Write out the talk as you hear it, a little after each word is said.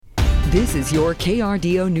This is your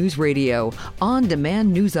KRDO News Radio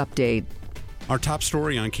on-demand news update. Our top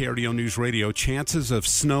story on KRDO News Radio, chances of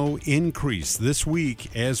snow increase this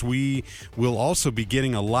week as we will also be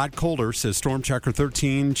getting a lot colder, says Storm Tracker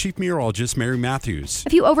 13 Chief Meteorologist Mary Matthews. A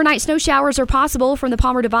few overnight snow showers are possible from the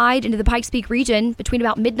Palmer Divide into the Pikes Peak region between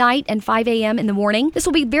about midnight and 5 a.m. in the morning. This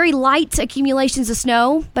will be very light accumulations of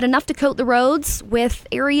snow, but enough to coat the roads with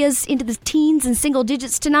areas into the teens and single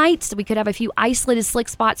digits tonight. So we could have a few isolated slick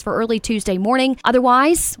spots for early Tuesday morning.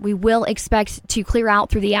 Otherwise, we will expect to clear out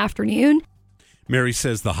through the afternoon. Mary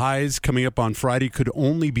says the highs coming up on Friday could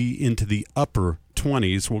only be into the upper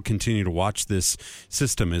 20s. We'll continue to watch this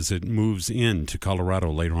system as it moves into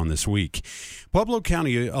Colorado later on this week. Pueblo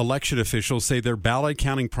County election officials say their ballot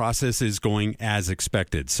counting process is going as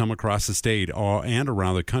expected. Some across the state and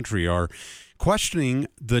around the country are questioning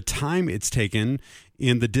the time it's taken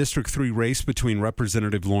in the District 3 race between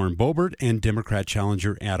Representative Lauren Boebert and Democrat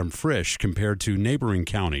challenger Adam Frisch compared to neighboring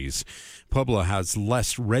counties. Pueblo has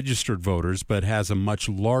less registered voters but has a much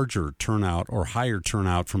larger turnout or higher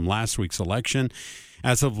turnout from last week's election.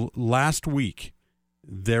 As of last week,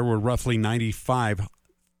 there were roughly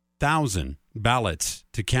 95,000 ballots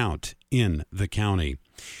to count in the county.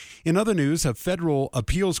 In other news, a federal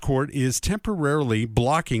appeals court is temporarily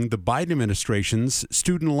blocking the Biden administration's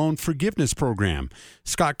student loan forgiveness program.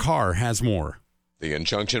 Scott Carr has more. The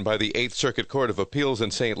injunction by the Eighth Circuit Court of Appeals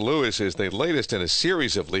in St. Louis is the latest in a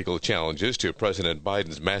series of legal challenges to President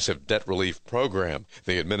Biden's massive debt relief program.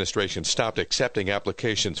 The administration stopped accepting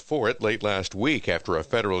applications for it late last week after a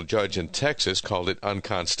federal judge in Texas called it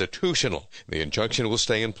unconstitutional. The injunction will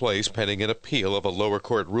stay in place pending an appeal of a lower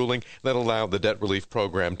court ruling that allowed the debt relief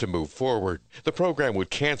program to move forward. The program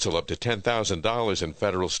would cancel up to $10,000 in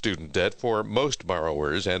federal student debt for most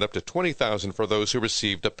borrowers and up to $20,000 for those who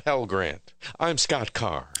received a Pell Grant. I'm Scott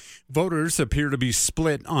Carr. Voters appear to be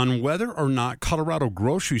split on whether or not Colorado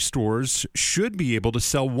grocery stores should be able to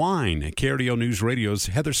sell wine. KRDO News Radio's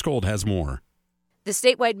Heather Skold has more. The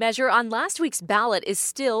statewide measure on last week's ballot is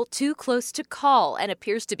still too close to call and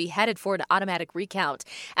appears to be headed for an automatic recount.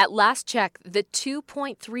 At last check, the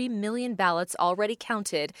 2.3 million ballots already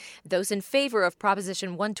counted, those in favor of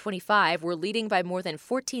Proposition 125 were leading by more than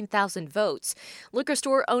 14,000 votes. Liquor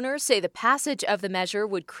store owners say the passage of the measure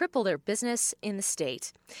would cripple their business in the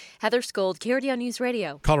state. Heather Skold, KRDO News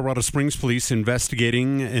Radio. Colorado Springs police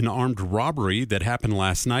investigating an armed robbery that happened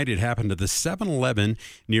last night. It happened at the 7-Eleven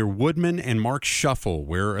near Woodman and Mark Shuffle,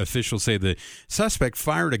 where officials say the suspect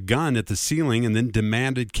fired a gun at the ceiling and then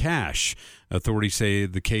demanded cash. Authorities say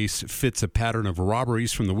the case fits a pattern of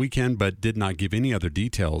robberies from the weekend, but did not give any other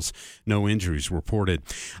details. No injuries reported.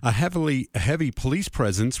 A heavy police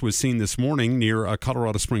presence was seen this morning near a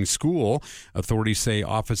Colorado Springs school. Authorities say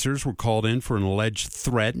officers were called in for an alleged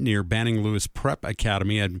threat near Banning Lewis Prep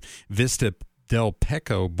Academy at Vista Del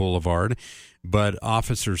Peco Boulevard, but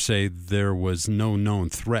officers say there was no known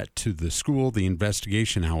threat to the school. The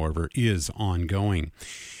investigation, however, is ongoing.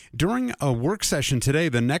 During a work session today,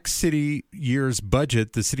 the next city year's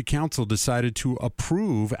budget, the city council decided to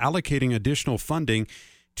approve allocating additional funding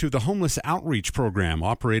to the homeless outreach program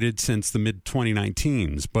operated since the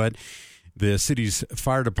mid-2019s, but the city's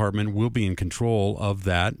fire department will be in control of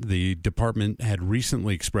that. The department had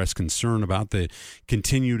recently expressed concern about the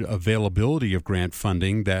continued availability of grant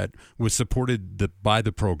funding that was supported by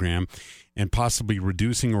the program and possibly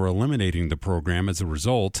reducing or eliminating the program as a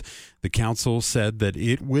result. The council said that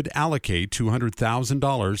it would allocate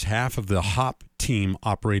 $200,000, half of the HOP team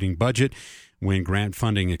operating budget, when grant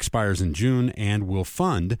funding expires in June, and will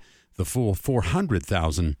fund the full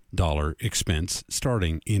 $400,000 expense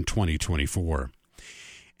starting in 2024.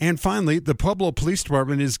 And finally, the Pueblo Police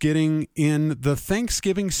Department is getting in the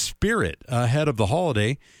Thanksgiving spirit ahead of the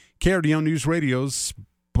holiday. KRDO News Radio's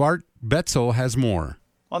Bart Betzel has more.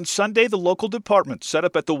 On Sunday, the local department set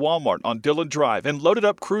up at the Walmart on Dillon Drive and loaded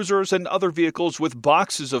up cruisers and other vehicles with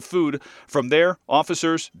boxes of food. From there,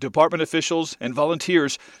 officers, department officials, and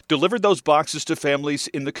volunteers delivered those boxes to families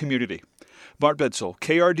in the community. Bart Betzel,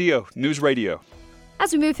 KRDO News Radio.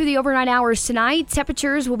 As we move through the overnight hours tonight,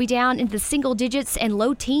 temperatures will be down into the single digits and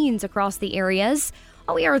low teens across the areas.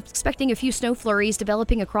 We are expecting a few snow flurries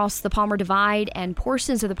developing across the Palmer Divide and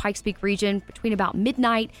portions of the Pikes Peak region between about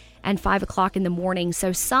midnight and 5 o'clock in the morning.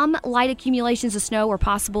 So some light accumulations of snow are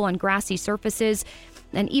possible on grassy surfaces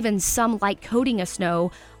and even some light coating of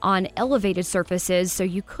snow on elevated surfaces. So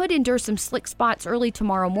you could endure some slick spots early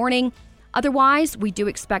tomorrow morning. Otherwise, we do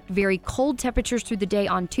expect very cold temperatures through the day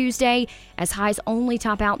on Tuesday, as highs only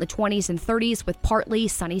top out in the 20s and 30s with partly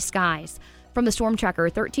sunny skies. From the Storm Tracker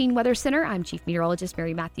 13 Weather Center, I'm Chief Meteorologist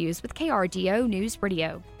Mary Matthews with KRDO News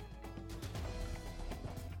Radio.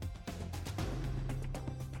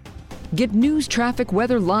 Get news, traffic,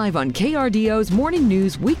 weather live on KRDO's Morning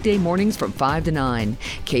News weekday mornings from 5 to 9.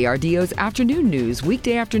 KRDO's Afternoon News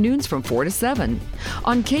weekday afternoons from 4 to 7.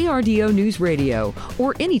 On KRDO News Radio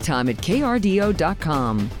or anytime at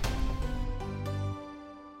KRDO.com.